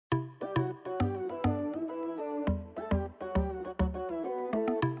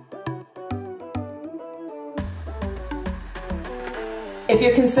If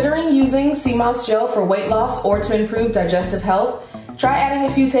you're considering using sea moss gel for weight loss or to improve digestive health, try adding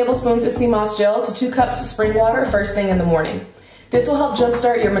a few tablespoons of sea moss gel to 2 cups of spring water first thing in the morning. This will help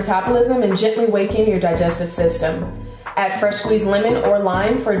jumpstart your metabolism and gently waken your digestive system. Add fresh squeezed lemon or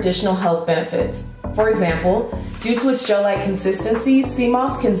lime for additional health benefits. For example, due to its gel-like consistency, sea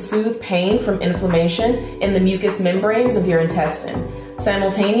moss can soothe pain from inflammation in the mucous membranes of your intestine.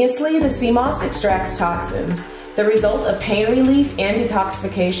 Simultaneously, the sea moss extracts toxins. The result of pain relief and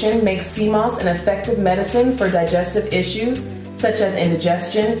detoxification makes sea moss an effective medicine for digestive issues such as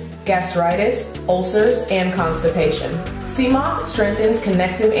indigestion, gastritis, ulcers, and constipation. Sea moss strengthens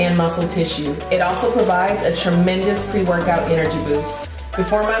connective and muscle tissue. It also provides a tremendous pre-workout energy boost.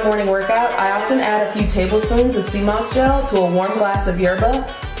 Before my morning workout, I often add a few tablespoons of sea moss gel to a warm glass of yerba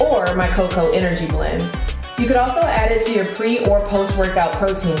or my cocoa energy blend. You could also add it to your pre or post-workout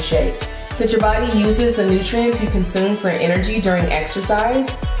protein shake. Since your body uses the nutrients you consume for energy during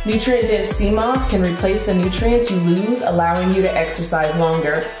exercise, nutrient-dense sea moss can replace the nutrients you lose, allowing you to exercise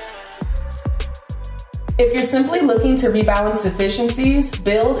longer. If you're simply looking to rebalance deficiencies,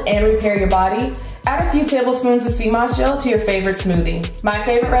 build, and repair your body, add a few tablespoons of sea moss gel to your favorite smoothie. My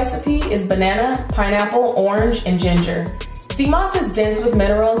favorite recipe is banana, pineapple, orange, and ginger. Sea moss is dense with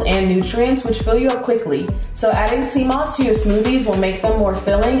minerals and nutrients which fill you up quickly, so adding sea moss to your smoothies will make them more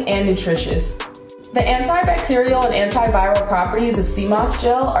filling and nutritious. The antibacterial and antiviral properties of sea moss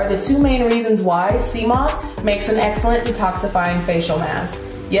gel are the 2 main reasons why sea moss makes an excellent detoxifying facial mask.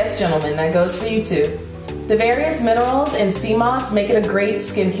 Yes, gentlemen, that goes for you too. The various minerals in sea moss make it a great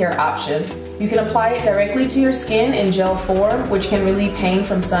skincare option. You can apply it directly to your skin in gel form, which can relieve pain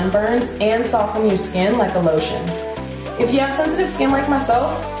from sunburns and soften your skin like a lotion. If you have sensitive skin like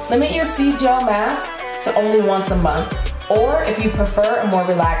myself, limit your sea gel mask to only once a month. Or if you prefer a more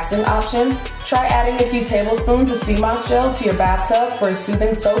relaxing option, try adding a few tablespoons of sea moss gel to your bathtub for a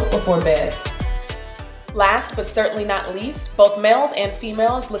soothing soak before bed. Last but certainly not least, both males and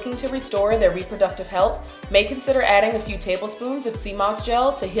females looking to restore their reproductive health may consider adding a few tablespoons of sea moss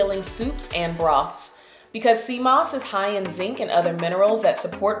gel to healing soups and broths. Because sea moss is high in zinc and other minerals that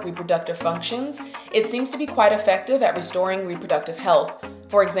support reproductive functions, it seems to be quite effective at restoring reproductive health.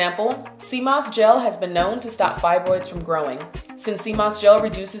 For example, sea moss gel has been known to stop fibroids from growing. Since sea moss gel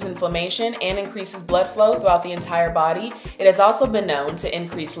reduces inflammation and increases blood flow throughout the entire body, it has also been known to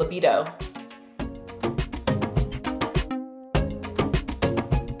increase libido.